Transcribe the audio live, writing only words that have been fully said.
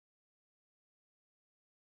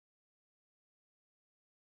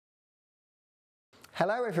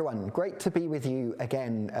Hello everyone, great to be with you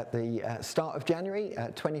again at the start of January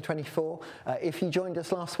 2024. If you joined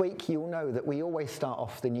us last week, you'll know that we always start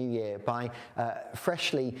off the new year by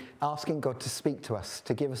freshly asking God to speak to us,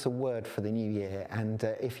 to give us a word for the new year. And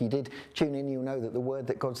if you did tune in, you'll know that the word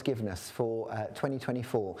that God's given us for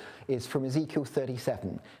 2024 is from Ezekiel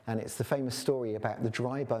 37, and it's the famous story about the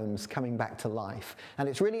dry bones coming back to life. And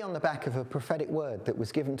it's really on the back of a prophetic word that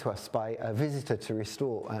was given to us by a visitor to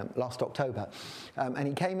Restore last October. And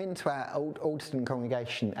he came into our Alderton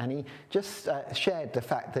congregation and he just shared the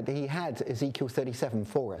fact that he had Ezekiel 37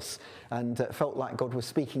 for us and felt like God was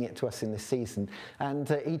speaking it to us in this season. And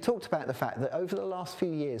he talked about the fact that over the last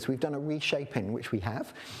few years we've done a reshaping, which we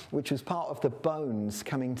have, which was part of the bones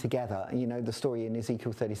coming together. You know the story in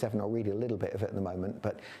Ezekiel 37, I'll read a little bit of it at the moment,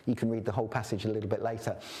 but you can read the whole passage a little bit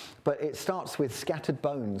later. But it starts with scattered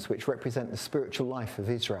bones, which represent the spiritual life of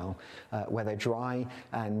Israel, where they're dry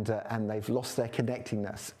and they've lost their connectingness.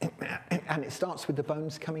 And it starts with the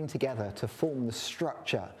bones coming together to form the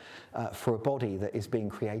structure for a body that is being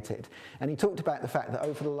created. And he talked about the fact that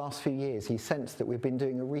over the last few years he sensed that we've been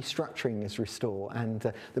doing a restructuring as Restore, and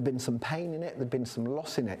there'd been some pain in it, there'd been some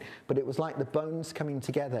loss in it, but it was like the bones coming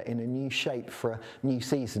together in a new shape for a new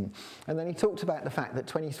season. And then he talked about the fact that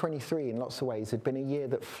 2023 in lots of ways had been a year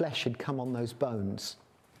that flesh had come on those bones,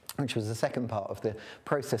 which was the second part of the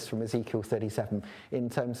process from Ezekiel 37, in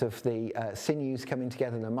terms of the sinews coming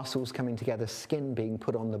together, the muscles coming together, skin being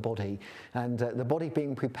put on the body, and the body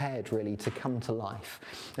being prepared really to come to life.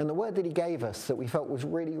 And the word that he gave us that we felt was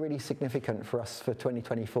really, really significant for us for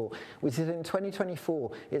 2024 was that in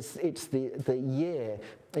 2024, it's the year,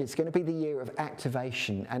 it's going to be the year of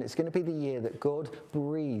activation, and it's going to be the year that God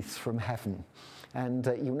breathes from heaven. And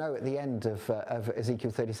you'll know at the end of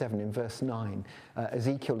Ezekiel 37 in verse 9,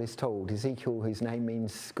 Ezekiel is told, Ezekiel, whose name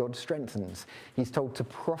means God strengthens, he's told to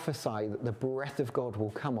prophesy that the breath of God will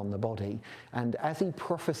come on the body. And as he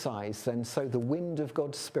prophesies, then so the wind of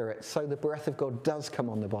God's Spirit, so the breath of God does come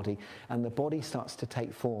on the body, and the body starts to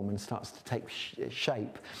take form and starts to take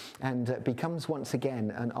shape and becomes once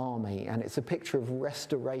again an army. And it's a picture of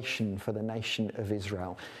restoration for the nation of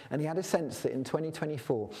Israel. And he had a sense that in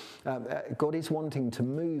 2024, God is wanting to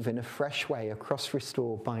move in a fresh way across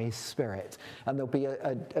Restore by his Spirit, and there'll be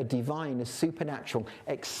a divine, a supernatural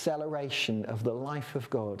acceleration of the life of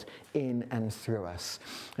God in and through us.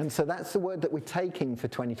 And so that's the word that we're taking for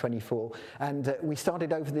 2024, and we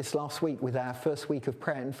started over this last week with our first week of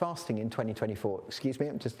prayer and fasting in 2024. Excuse me,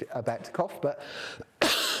 I'm just about to cough, but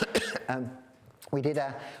we did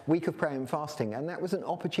a week of prayer and fasting, and that was an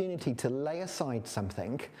opportunity to lay aside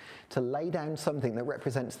something, to lay down something that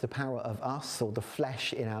represents the power of us or the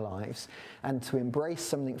flesh in our lives, and to embrace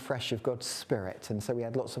something fresh of God's Spirit. And so we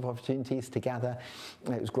had lots of opportunities to gather.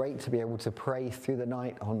 It was great to be able to pray through the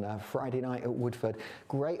night on Friday night at Woodford.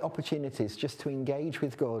 Great opportunities just to engage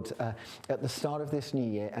with God at the start of this new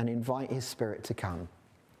year and invite his Spirit to come.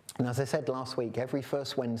 And as I said last week, every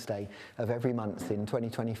first Wednesday of every month in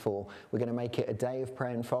 2024, we're going to make it a day of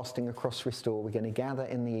prayer and fasting across Restore. We're going to gather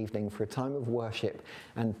in the evening for a time of worship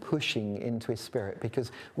and pushing into his Spirit,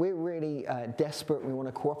 because we're really desperate. We want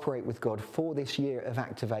to cooperate with God for this year of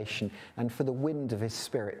activation and for the wind of his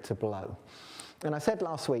Spirit to blow. And I said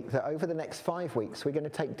last week that over the next 5 weeks, we're going to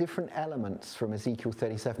take different elements from Ezekiel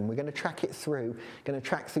 37. We're going to track it through, going to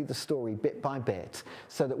track through the story bit by bit,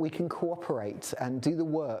 so that we can cooperate and do the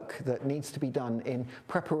work that needs to be done in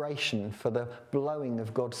preparation for the blowing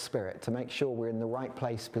of God's Spirit, to make sure we're in the right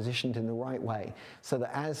place, positioned in the right way, so that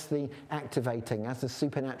as the activating, as the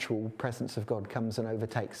supernatural presence of God comes and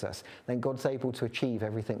overtakes us, then God's able to achieve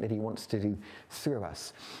everything that he wants to do through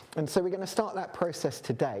us. And so we're going to start that process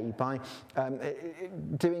today by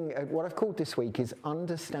doing what I've called this week is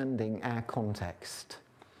understanding our context.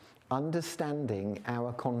 Understanding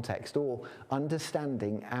our context, or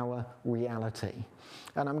understanding our reality.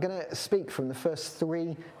 And I'm going to speak from the first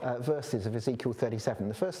three verses of Ezekiel 37.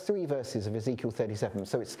 The first three verses of Ezekiel 37.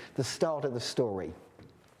 So it's the start of the story.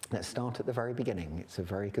 Let's start at the very beginning. It's a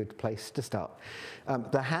very good place to start.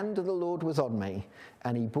 The hand of the Lord was on me,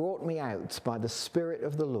 and he brought me out by the Spirit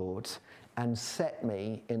of the Lord and set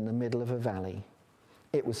me in the middle of a valley.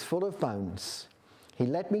 It was full of bones. He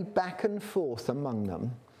led me back and forth among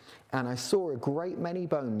them, and I saw a great many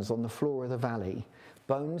bones on the floor of the valley,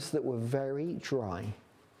 bones that were very dry.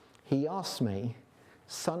 He asked me,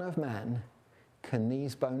 "Son of man, can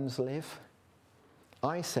these bones live?"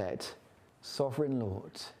 I said, "Sovereign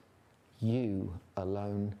Lord, you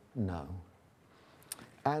alone know."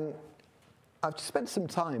 And I've spent some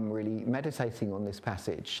time really meditating on this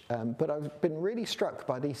passage, but I've been really struck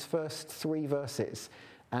by these first three verses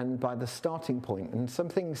and by the starting point. And some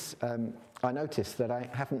things I noticed that I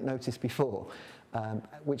haven't noticed before,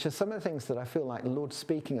 which are some of the things that I feel like the Lord's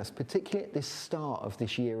speaking us, particularly at this start of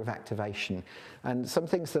this year of activation, and some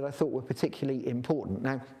things that I thought were particularly important.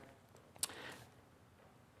 Now,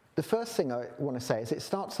 the first thing I want to say is it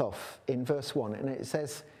starts off in verse 1, and it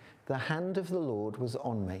says, "The hand of the Lord was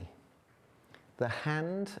on me." The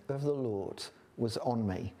hand of the Lord was on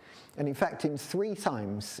me. And in fact, in 3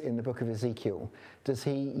 times in the book of Ezekiel does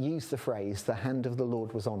he use the phrase, "the hand of the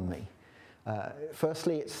Lord was on me."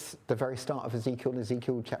 Firstly, it's the very start of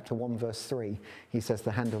Ezekiel chapter 1, verse 3. He says,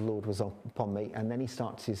 "The hand of the Lord was upon me," and then he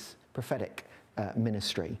starts his prophetic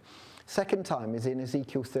ministry. Second time is in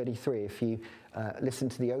Ezekiel 33. If you listen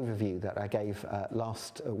to the overview that I gave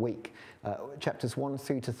last week, chapters 1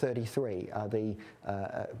 through to 33 are the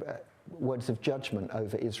words of judgment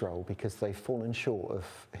over Israel because they've fallen short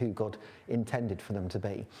of who God intended for them to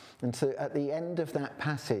be. And so at the end of that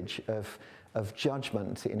passage of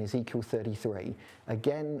judgment in Ezekiel 33,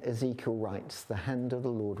 again Ezekiel writes, "The hand of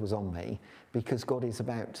the Lord was on me," because God is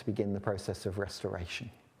about to begin the process of restoration.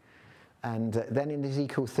 And then in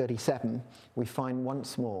Ezekiel 37, we find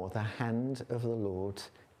once more, "The hand of the Lord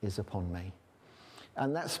is upon me."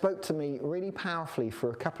 And that spoke to me really powerfully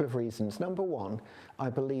for a couple of reasons. Number one, I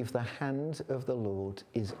believe the hand of the Lord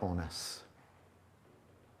is on us.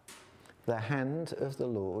 The hand of the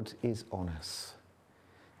Lord is on us.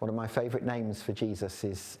 One of my favourite names for Jesus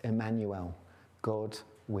is Emmanuel, God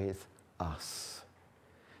with us.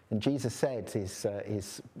 And Jesus said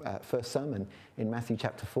his first sermon in Matthew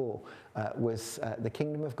chapter 4 was, "The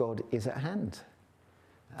kingdom of God is at hand."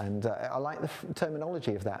 And I like the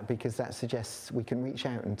terminology of that because that suggests we can reach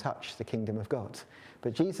out and touch the kingdom of God.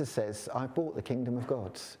 But Jesus says, "I brought the kingdom of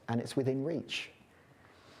God and it's within reach."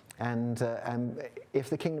 And if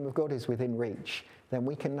the kingdom of God is within reach, then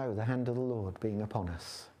we can know the hand of the Lord being upon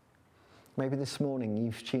us. Maybe this morning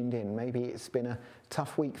you've tuned in. Maybe it's been a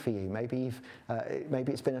tough week for you. Maybe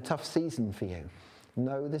it's been a tough season for you.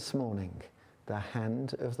 Know this morning the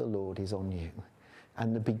hand of the Lord is on you.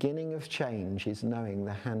 And the beginning of change is knowing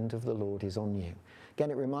the hand of the Lord is on you. Again,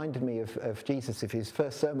 it reminded me of Jesus. If his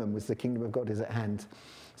first sermon was "The kingdom of God is at hand,"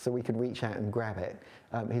 so we could reach out and grab it.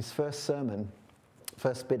 His first sermon,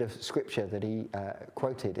 first bit of scripture that he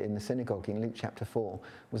quoted in the synagogue in Luke chapter 4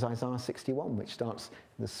 was Isaiah 61, which starts,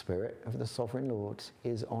 "The Spirit of the Sovereign Lord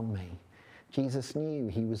is on me." Jesus knew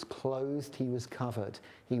he was clothed, he was covered,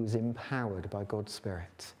 he was empowered by God's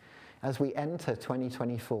Spirit. As we enter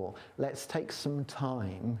 2024, let's take some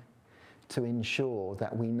time to ensure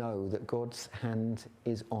that we know that God's hand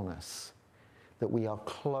is on us, that we are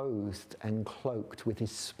clothed and cloaked with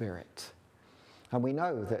his Spirit. And we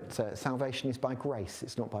know that salvation is by grace,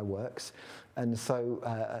 it's not by works. And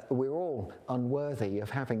so we're all unworthy of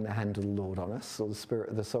having the hand of the Lord on us, or the Spirit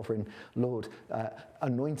of the Sovereign Lord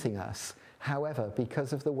anointing us. However,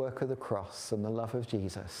 because of the work of the cross and the love of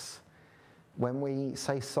Jesus, when we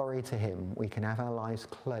say sorry to him, we can have our lives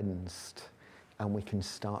cleansed and we can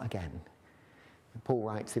start again. Paul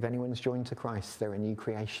writes, "If anyone's joined to Christ, they're a new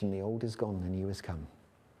creation. The old is gone, the new has come,"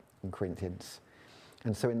 in Corinthians.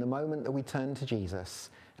 And so in the moment that we turn to Jesus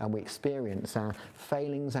and we experience our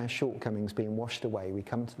failings, our shortcomings being washed away, we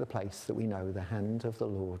come to the place that we know the hand of the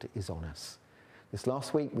Lord is on us. This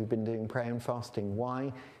last week we've been doing prayer and fasting.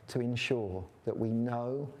 Why? To ensure that we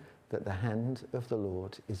know that the hand of the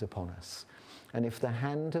Lord is upon us. And if the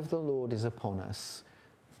hand of the Lord is upon us,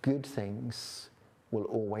 good things will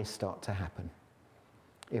always start to happen.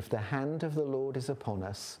 If the hand of the Lord is upon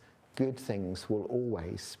us, good things will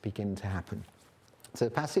always begin to happen. So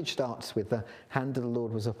the passage starts with "the hand of the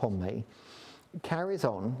Lord was upon me." It carries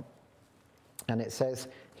on and it says,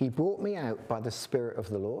 "He brought me out by the Spirit of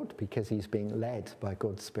the Lord," because he's being led by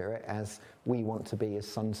God's Spirit, as we want to be as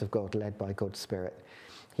sons of God, led by God's Spirit.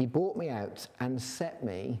 "He brought me out and set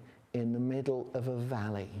me in the middle of a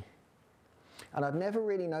valley." And I'd never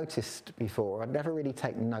really noticed before, I'd never really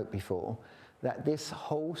taken note before, that this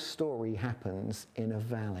whole story happens in a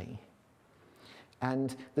valley.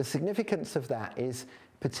 And the significance of that is,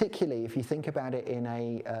 particularly if you think about it in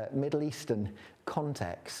a Middle Eastern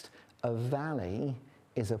context, a valley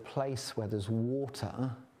is a place where there's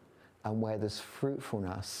water and where there's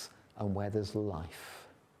fruitfulness and where there's life.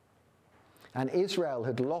 And Israel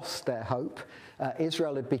had lost their hope.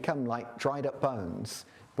 Israel had become like dried up bones,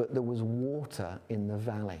 but there was water in the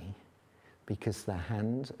valley because the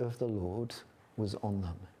hand of the Lord was on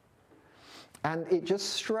them. And it just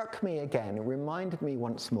struck me again, it reminded me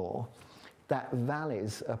once more that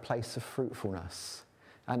valleys are a place of fruitfulness.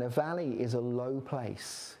 And a valley is a low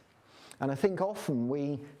place. And I think often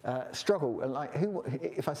we struggle. And like,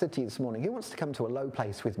 if I said to you this morning, who wants to come to a low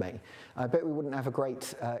place with me? I bet we wouldn't have a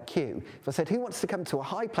great queue. If I said, who wants to come to a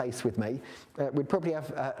high place with me? We'd probably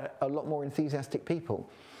have a lot more enthusiastic people.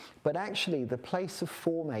 But actually, the place of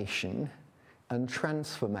formation and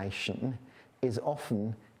transformation is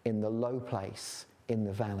often in the low place, in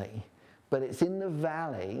the valley. But it's in the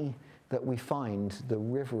valley that we find the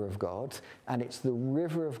river of God, and it's the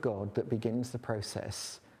river of God that begins the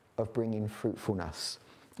process of bringing fruitfulness.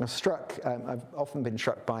 I've often been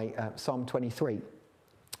struck by Psalm 23,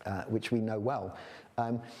 which we know well.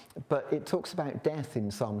 But it talks about death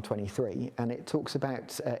in Psalm 23, and it talks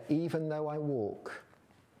about, even though I walk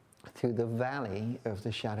through the valley of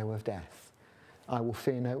the shadow of death, I will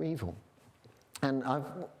fear no evil. And I've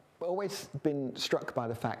always been struck by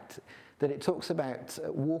the fact that it talks about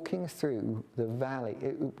walking through the valley,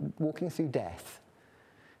 walking through death,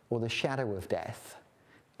 or the shadow of death,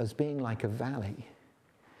 as being like a valley,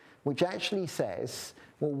 which actually says,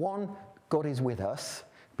 well, one, God is with us,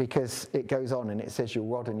 because it goes on and it says, your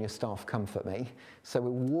rod and your staff comfort me. So we're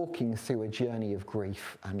walking through a journey of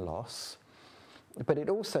grief and loss. But it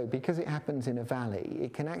also, because it happens in a valley,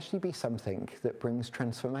 it can actually be something that brings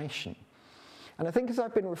transformation. And I think as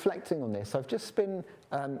I've been reflecting on this, I've just been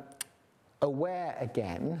aware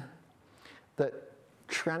again that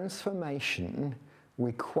transformation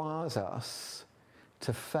requires us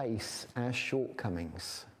to face our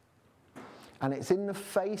shortcomings. And it's in the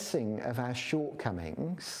facing of our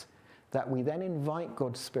shortcomings that we then invite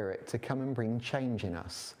God's Spirit to come and bring change in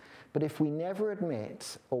us. But if we never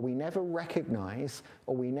admit, or we never recognize,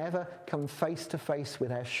 or we never come face to face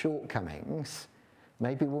with our shortcomings,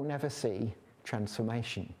 maybe we'll never see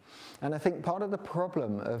transformation. And I think part of the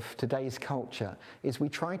problem of today's culture is we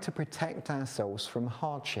try to protect ourselves from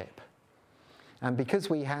hardship. And because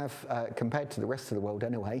we have, compared to the rest of the world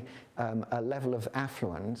anyway, a level of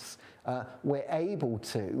affluence, we're able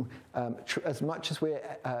to, as much as we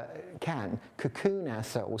can, cocoon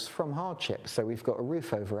ourselves from hardship. So we've got a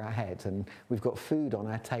roof over our head, and we've got food on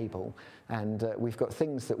our table, and we've got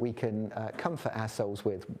things that we can comfort ourselves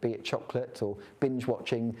with, be it chocolate or binge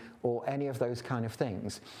watching or any of those kind of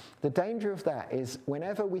things. The danger of that is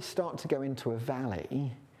whenever we start to go into a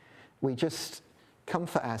valley, we just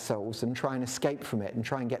comfort ourselves and try and escape from it and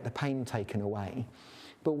try and get the pain taken away.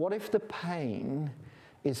 But what if the pain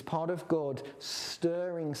is part of God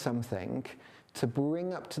stirring something to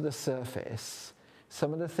bring up to the surface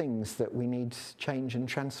some of the things that we need change and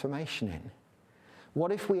transformation in?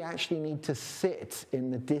 What if we actually need to sit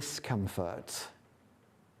in the discomfort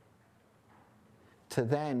to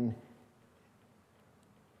then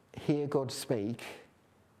hear God speak,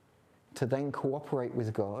 to then cooperate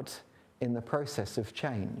with God in the process of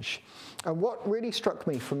change? And what really struck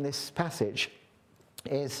me from this passage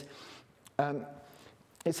is,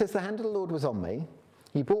 it says, the hand of the Lord was on me.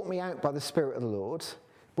 He brought me out by the Spirit of the Lord,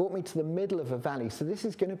 brought me to the middle of a valley. So this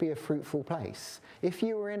is going to be a fruitful place. If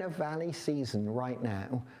you are in a valley season right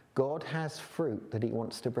now, God has fruit that he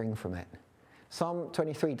wants to bring from it. Psalm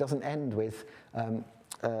 23 doesn't end with,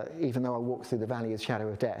 even though I walk through the valley of the shadow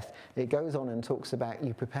of death. It goes on and talks about,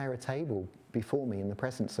 you prepare a table before me in the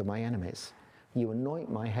presence of my enemies. You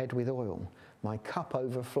anoint my head with oil. My cup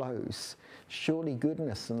overflows. Surely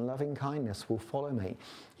goodness and loving kindness will follow me.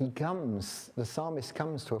 The psalmist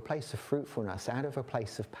comes to a place of fruitfulness out of a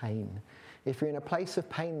place of pain. If you're in a place of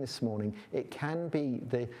pain this morning, it can be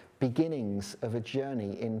the beginnings of a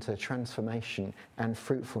journey into transformation and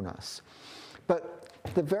fruitfulness. But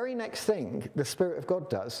the very next thing the Spirit of God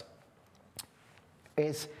does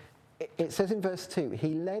is, it says in verse 2, he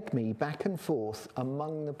led me back and forth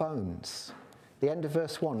among the bones. The end of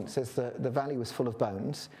verse 1, it says the valley was full of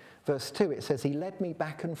bones. Verse 2, it says he led me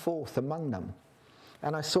back and forth among them.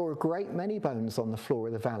 And I saw a great many bones on the floor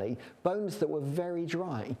of the valley, bones that were very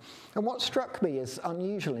dry. And what struck me as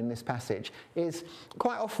unusual in this passage is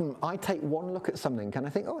quite often I take one look at something and I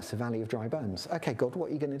think, oh, it's a valley of dry bones. Okay, God, what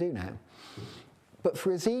are you going to do now? But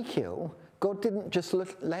for Ezekiel, God didn't just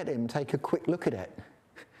let him take a quick look at it.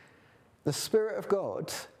 The Spirit of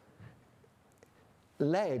God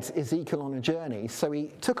led Ezekiel on a journey. So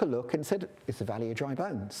he took a look and said, it's a valley of dry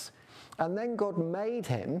bones. And then God made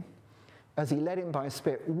him, as he led him by his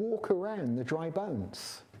Spirit, walk around the dry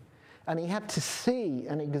bones. And he had to see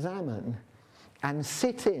and examine and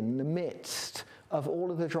sit in the midst of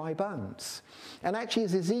all of the dry bones. And actually,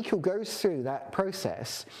 as Ezekiel goes through that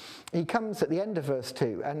process, he comes at the end of verse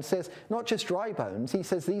 2 and says, not just dry bones, he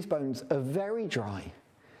says these bones are very dry.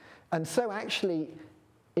 And so actually,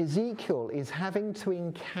 Ezekiel is having to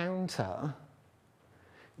encounter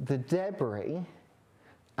the debris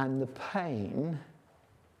and the pain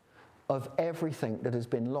of everything that has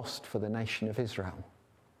been lost for the nation of Israel.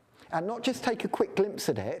 And not just take a quick glimpse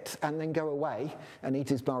at it and then go away and eat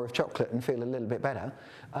his bar of chocolate and feel a little bit better.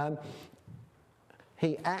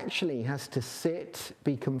 He actually has to sit,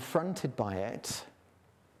 be confronted by it,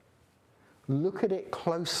 look at it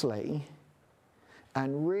closely,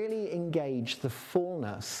 and really engage the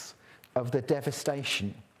fullness of the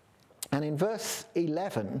devastation. And in verse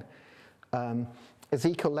 11,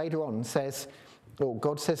 Ezekiel later on says, or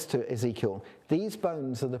God says to Ezekiel, these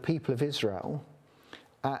bones are the people of Israel.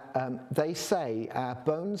 They say, our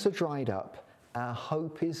bones are dried up, our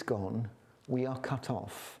hope is gone, we are cut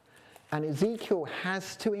off. And Ezekiel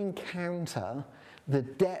has to encounter the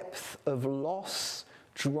depth of loss,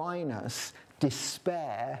 dryness,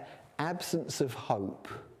 despair, absence of hope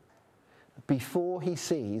before he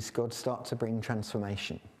sees God start to bring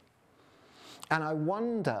transformation. And I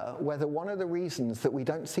wonder whether one of the reasons that we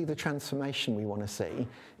don't see the transformation we want to see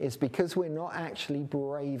is because we're not actually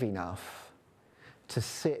brave enough to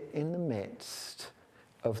sit in the midst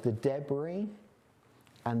of the debris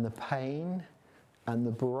and the pain and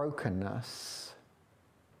the brokenness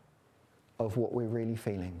of what we're really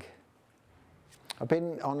feeling. I've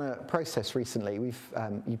been on a process recently.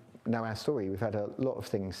 You know our story. We've had a lot of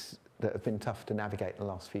things that have been tough to navigate in the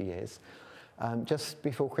last few years. Just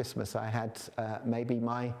before Christmas, I had maybe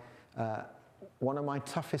one of my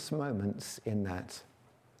toughest moments in that.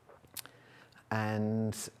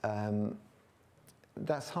 And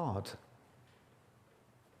that's hard.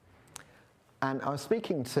 And I was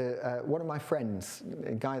speaking to one of my friends,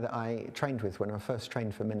 a guy that I trained with when I first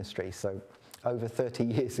trained for ministry, so over 30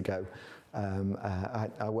 years ago.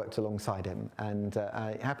 I worked alongside him, and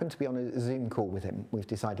I happened to be on a Zoom call with him. We've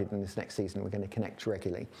decided in this next season we're going to connect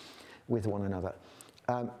regularly with one another.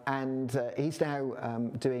 He's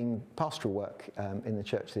now doing pastoral work in the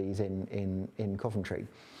church that he's in Coventry.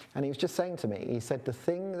 And he was just saying to me, he said, the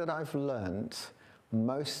thing that I've learnt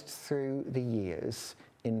most through the years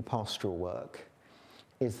in pastoral work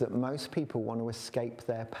is that most people want to escape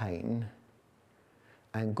their pain,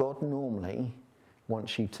 and God normally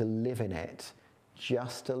wants you to live in it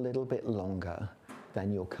just a little bit longer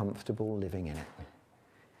than you're comfortable living in it.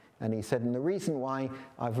 And he said, and the reason why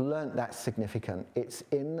I've learnt that's significant, it's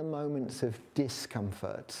in the moments of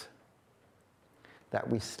discomfort that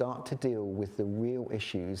we start to deal with the real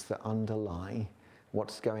issues that underlie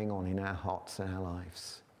what's going on in our hearts and our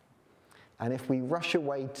lives. And if we rush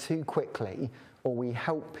away too quickly, or we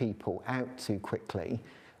help people out too quickly,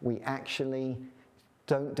 we actually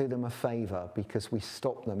don't do them a favour, because we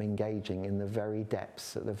stop them engaging in the very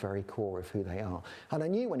depths, at the very core of who they are. And I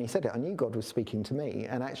knew when he said it, I knew God was speaking to me.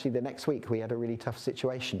 And actually the next week we had a really tough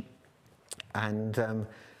situation. And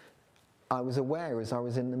I was aware as I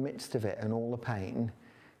was in the midst of it and all the pain,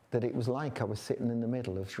 that it was like I was sitting in the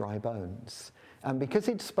middle of dry bones. And because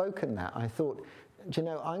he'd spoken that, I thought, do you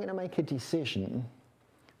know, I'm going to make a decision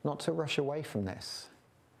not to rush away from this.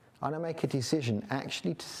 I'm going to make a decision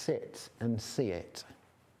actually to sit and see it.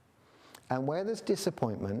 And where there's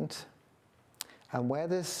disappointment, and where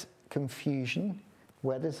there's confusion,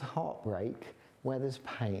 where there's heartbreak, where there's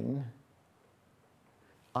pain,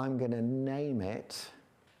 I'm going to name it.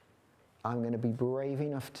 I'm going to be brave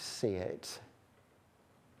enough to see it.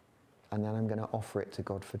 And then I'm going to offer it to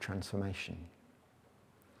God for transformation.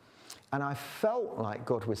 And I felt like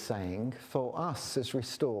God was saying, for us as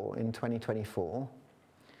Restore in 2024,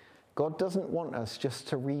 God doesn't want us just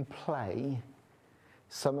to replay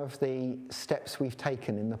some of the steps we've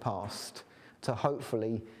taken in the past to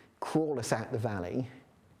hopefully crawl us out the valley.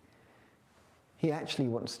 He actually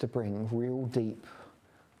wants to bring real deep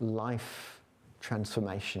life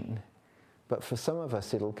transformation. But for some of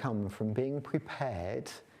us, it'll come from being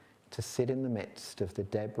prepared to sit in the midst of the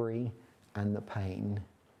debris and the pain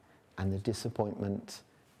and the disappointment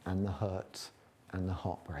and the hurt and the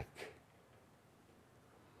heartbreak.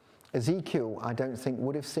 Ezekiel, I don't think,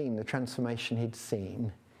 would have seen the transformation he'd seen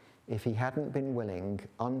if he hadn't been willing,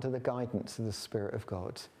 under the guidance of the Spirit of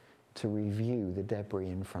God, to review the debris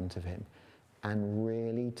in front of him and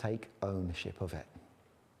really take ownership of it.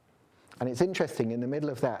 And it's interesting, in the middle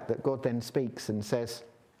of that God then speaks and says,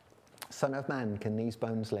 Son of man, can these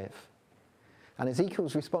bones live? And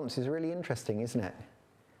Ezekiel's response is really interesting, isn't it?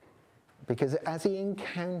 Because as he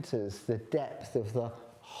encounters the depth of the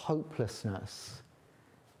hopelessness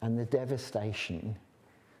and the devastation,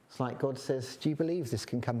 it's like God says, do you believe this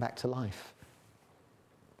can come back to life?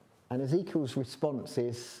 And Ezekiel's response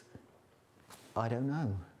is, I don't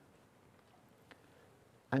know.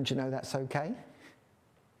 And you know that's okay?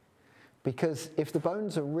 Because if the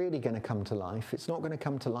bones are really going to come to life, it's not going to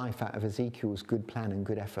come to life out of Ezekiel's good plan and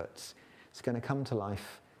good efforts. It's going to come to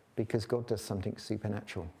life because God does something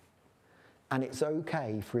supernatural. And it's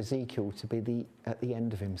okay for Ezekiel to be at the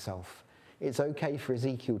end of himself. It's okay for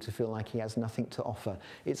Ezekiel to feel like he has nothing to offer.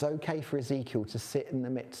 It's okay for Ezekiel to sit in the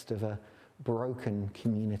midst of a broken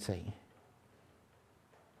community.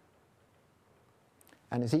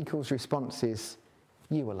 And Ezekiel's response is,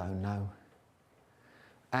 "You alone know."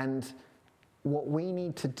 And what we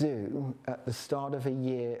need to do at the start of a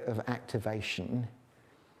year of activation,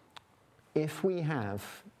 if we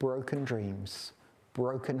have broken dreams,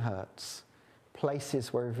 broken hurts,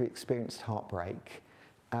 places where we've experienced heartbreak,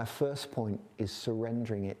 our first point is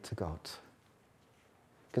surrendering it to God.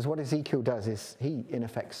 Because what Ezekiel does is he, in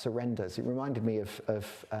effect, surrenders. It reminded me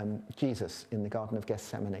of Jesus in the Garden of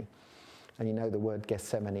Gethsemane. And you know the word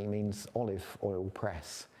Gethsemane means olive oil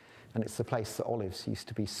press. And it's the place that olives used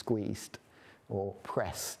to be squeezed or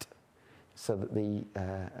pressed so that the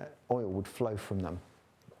oil would flow from them.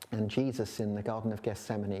 And Jesus in the Garden of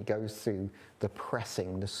Gethsemane goes through the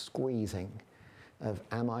pressing, the squeezing of,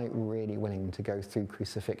 am I really willing to go through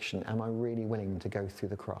crucifixion? Am I really willing to go through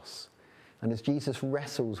the cross? And as Jesus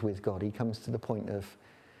wrestles with God, he comes to the point of,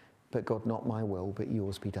 but God, not my will, but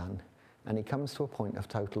yours be done. And he comes to a point of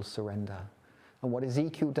total surrender. And what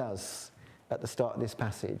Ezekiel does at the start of this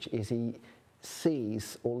passage is he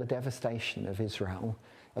sees all the devastation of Israel.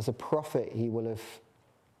 As a prophet, he will have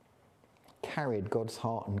carried God's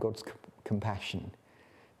heart and God's compassion.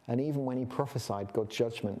 And even when he prophesied God's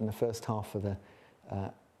judgment in the first half of the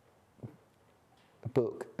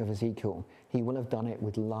book of Ezekiel, he will have done it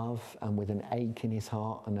with love and with an ache in his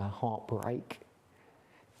heart and a heartbreak.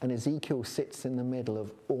 And Ezekiel sits in the middle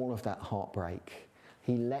of all of that heartbreak.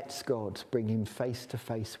 He lets God bring him face to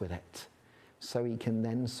face with it so he can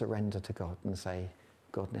then surrender to God and say,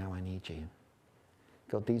 God, now I need you.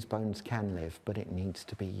 God, these bones can live, but it needs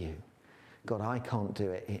to be you. God, I can't do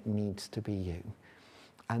it. It needs to be you.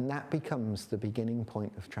 And that becomes the beginning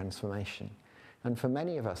point of transformation. And for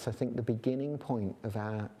many of us, I think the beginning point of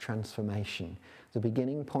our transformation, the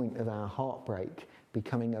beginning point of our heartbreak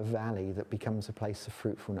becoming a valley that becomes a place of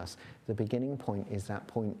fruitfulness, the beginning point is that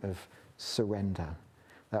point of surrender,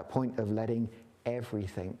 that point of letting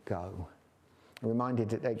everything go. I'm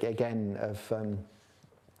reminded again of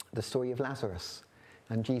the story of Lazarus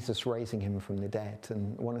and Jesus raising him from the dead.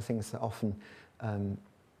 And one of the things that often kind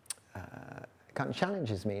of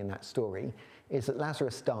challenges me in that story is that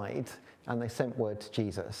Lazarus died and they sent word to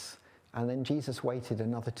Jesus, and then Jesus waited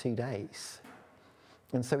another 2 days.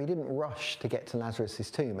 And so he didn't rush to get to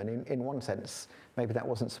Lazarus' tomb. And in one sense, maybe that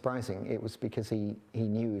wasn't surprising. It was because he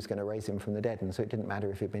knew he was going to raise him from the dead, and so it didn't matter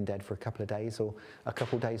if he'd been dead for a couple of days or a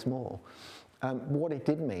couple of days more. What it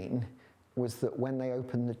did mean was that when they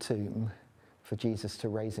opened the tomb for Jesus to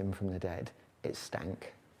raise him from the dead, it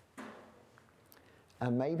stank.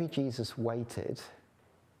 And maybe Jesus waited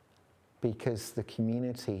because the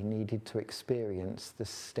community needed to experience the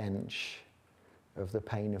stench of the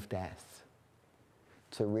pain of death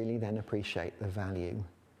to really then appreciate the value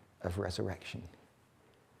of resurrection.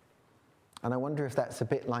 And I wonder if that's a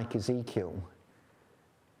bit like Ezekiel,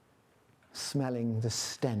 smelling the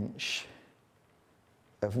stench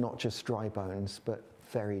of not just dry bones, but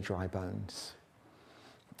very dry bones.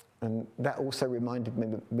 And that also reminded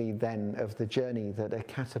me then of the journey that a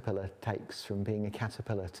caterpillar takes from being a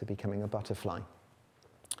caterpillar to becoming a butterfly.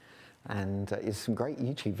 And there's some great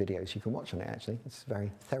YouTube videos you can watch on it, actually. It's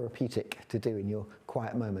very therapeutic to do in your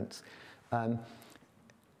quiet moments.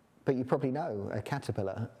 But you probably know a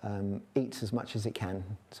caterpillar eats as much as it can,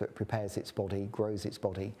 so it prepares its body, grows its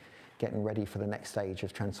body, getting ready for the next stage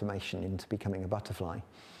of transformation into becoming a butterfly.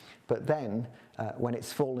 But then, when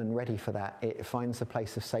it's full and ready for that, it finds a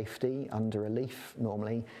place of safety under a leaf,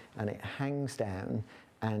 normally, and it hangs down,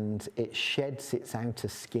 and it sheds its outer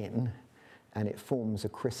skin, and it forms a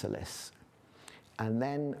chrysalis. And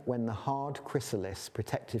then, when the hard chrysalis,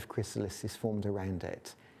 protective chrysalis, is formed around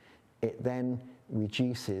it, it then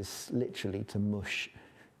reduces literally to mush.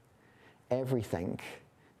 Everything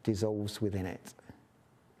dissolves within it.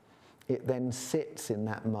 It then sits in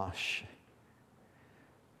that mush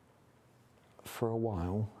for a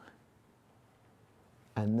while,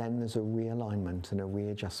 and then there's a realignment and a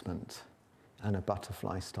readjustment, and a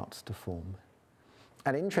butterfly starts to form.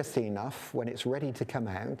 And interesting enough, when it's ready to come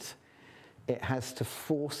out, it has to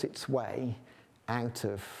force its way out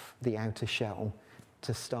of the outer shell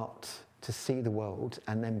to start to see the world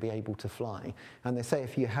and then be able to fly. And they say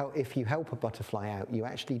if you help a butterfly out, you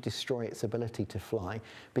actually destroy its ability to fly,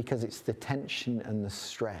 because it's the tension and the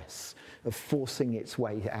stress of forcing its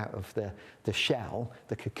way out of the shell,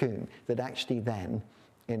 the cocoon, that actually then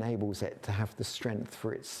enables it to have the strength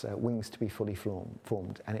for its wings to be fully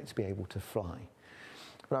formed and it to be able to fly.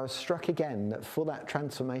 But I was struck again that for that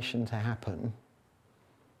transformation to happen,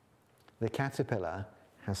 the caterpillar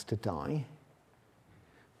has to die,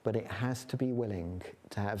 but it has to be willing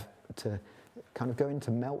to kind of go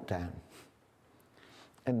into meltdown.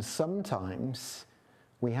 And sometimes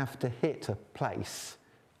we have to hit a place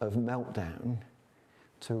of meltdown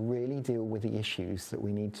to really deal with the issues that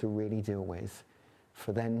we need to really deal with,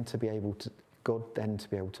 for then to be able to, God then to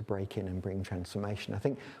be able to break in and bring transformation. I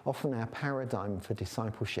think often our paradigm for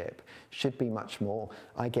discipleship should be much more,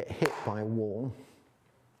 I get hit by a wall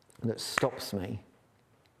that stops me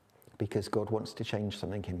because God wants to change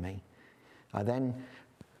something in me. I then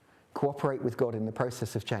cooperate with God in the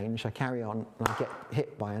process of change. I carry on and I get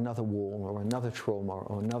hit by another wall or another trauma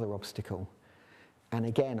or another obstacle. And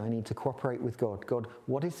again, I need to cooperate with God. God,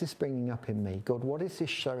 what is this bringing up in me? God, what is this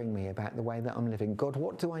showing me about the way that I'm living? God,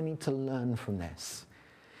 what do I need to learn from this?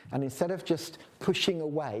 And instead of just pushing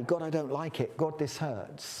away, God, I don't like it, God, this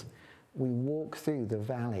hurts, we walk through the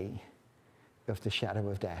valley of the shadow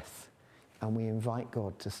of death and we invite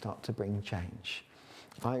God to start to bring change.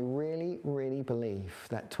 I really, really believe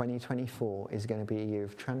that 2024 is going to be a year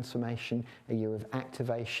of transformation, a year of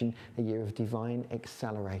activation, a year of divine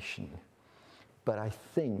acceleration. But I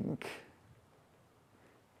think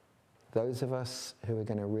those of us who are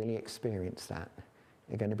going to really experience that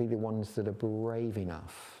are going to be the ones that are brave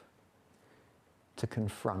enough to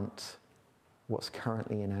confront what's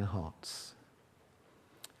currently in our hearts.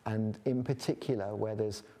 And in particular, where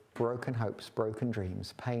there's broken hopes, broken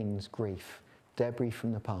dreams, pains, grief, debris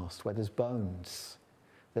from the past, where there's bones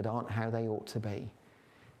that aren't how they ought to be.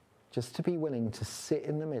 Just to be willing to sit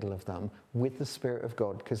in the middle of them with the Spirit of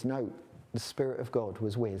God, because note, the Spirit of God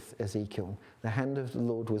was with Ezekiel. The hand of the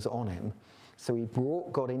Lord was on him. So he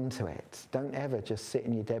brought God into it. Don't ever just sit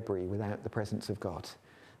in your debris without the presence of God,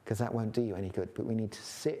 because that won't do you any good. But we need to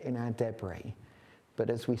sit in our debris. But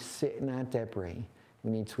as we sit in our debris,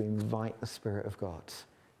 we need to invite the Spirit of God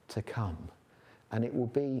to come. And it will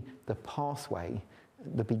be the pathway,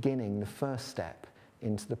 the beginning, the first step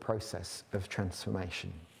into the process of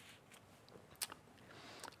transformation.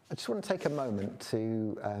 I just want to take a moment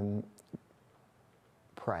to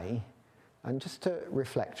pray and just to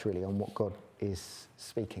reflect really on what God is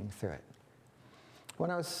speaking through it.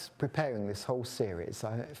 When I was preparing this whole series,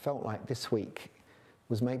 I felt like this week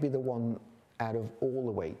was maybe the one out of all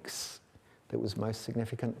the weeks that was most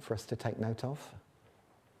significant for us to take note of.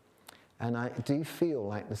 And I do feel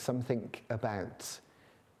like there's something about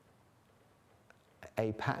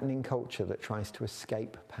a patterning culture that tries to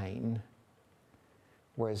escape pain,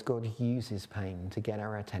 whereas God uses pain to get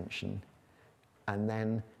our attention and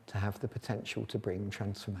then to have the potential to bring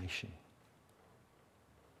transformation.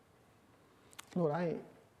 Lord, I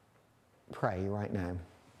pray right now,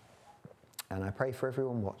 and I pray for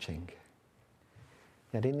everyone watching,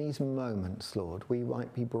 that in these moments, Lord, we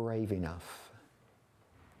might be brave enough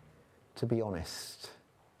to be honest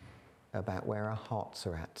about where our hearts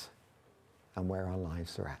are at and where our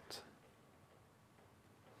lives are at.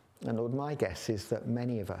 And Lord, my guess is that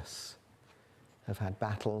many of us have had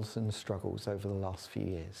battles and struggles over the last few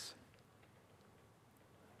years.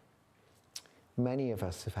 Many of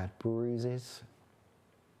us have had bruises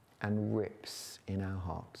and rips in our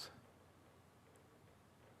hearts.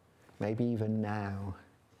 Maybe even now,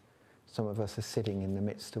 some of us are sitting in the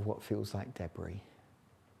midst of what feels like debris.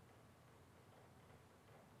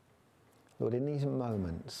 Lord, in these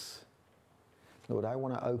moments, Lord, I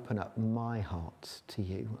want to open up my heart to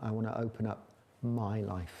you. I want to open up my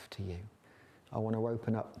life to you. I want to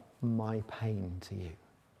open up my pain to you.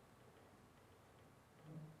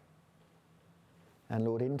 And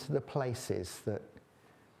Lord, into the places that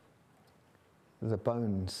the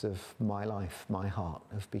bones of my life, my heart,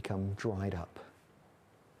 have become dried up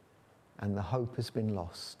and the hope has been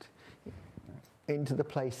lost. Into the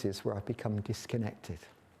places where I've become disconnected,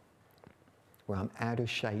 where I'm out of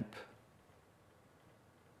shape.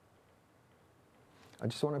 I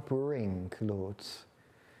just want to bring, Lord,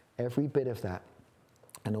 every bit of that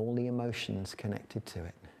and all the emotions connected to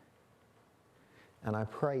it. And I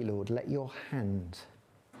pray, Lord, let your hand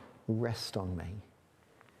rest on me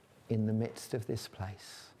in the midst of this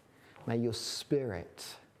place. May your Spirit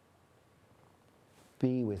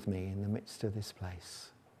be with me in the midst of this place.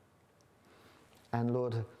 And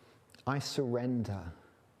Lord, I surrender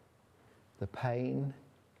the pain,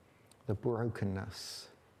 the brokenness.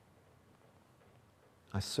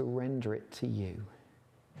 I surrender it to you.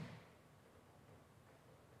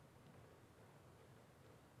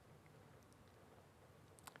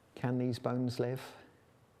 Can these bones live?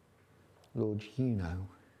 Lord, you know.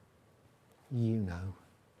 You know.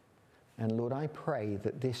 And Lord, I pray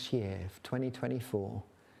that this year, 2024,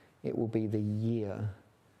 it will be the year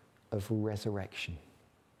of resurrection.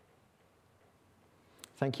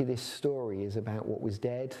 Thank you, this story is about what was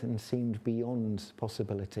dead and seemed beyond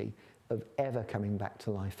possibility of ever coming back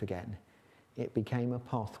to life again. It became a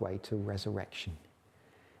pathway to resurrection.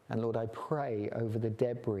 And Lord, I pray over the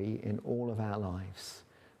debris in all of our lives,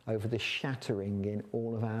 over the shattering in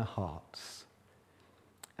all of our hearts.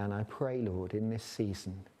 And I pray, Lord, in this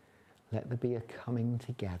season, let there be a coming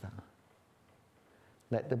together.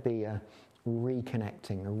 Let there be a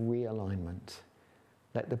reconnecting, a realignment.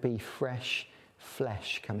 Let there be fresh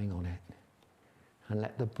flesh coming on it. And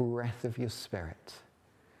let the breath of your Spirit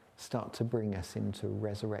start to bring us into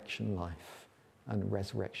resurrection life and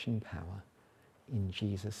resurrection power. In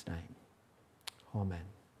Jesus' name, amen.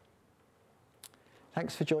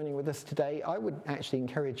 Thanks for joining with us today. I would actually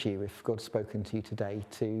encourage you, if God's spoken to you today,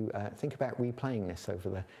 to think about replaying this over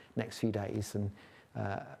the next few days and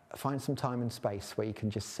find some time and space where you can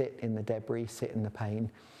just sit in the debris, sit in the pain,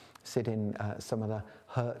 sit in some of the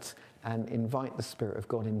hurt, and invite the Spirit of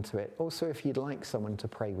God into it. Also, if you'd like someone to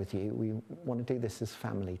pray with you, we want to do this as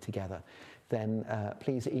family together, then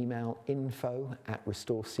please email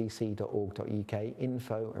info@restorecc.org.uk,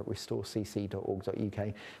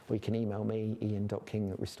 info@restorecc.org.uk, or you can email me,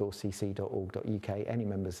 ian.king@restorecc.org.uk. Any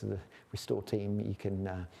members of the Restore team, you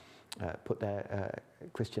can put their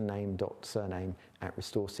Christian name surname at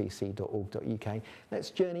restorecc.org.uk. Let's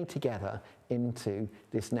journey together into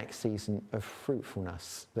this next season of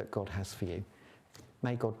fruitfulness that God has for you.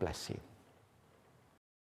 May God bless you.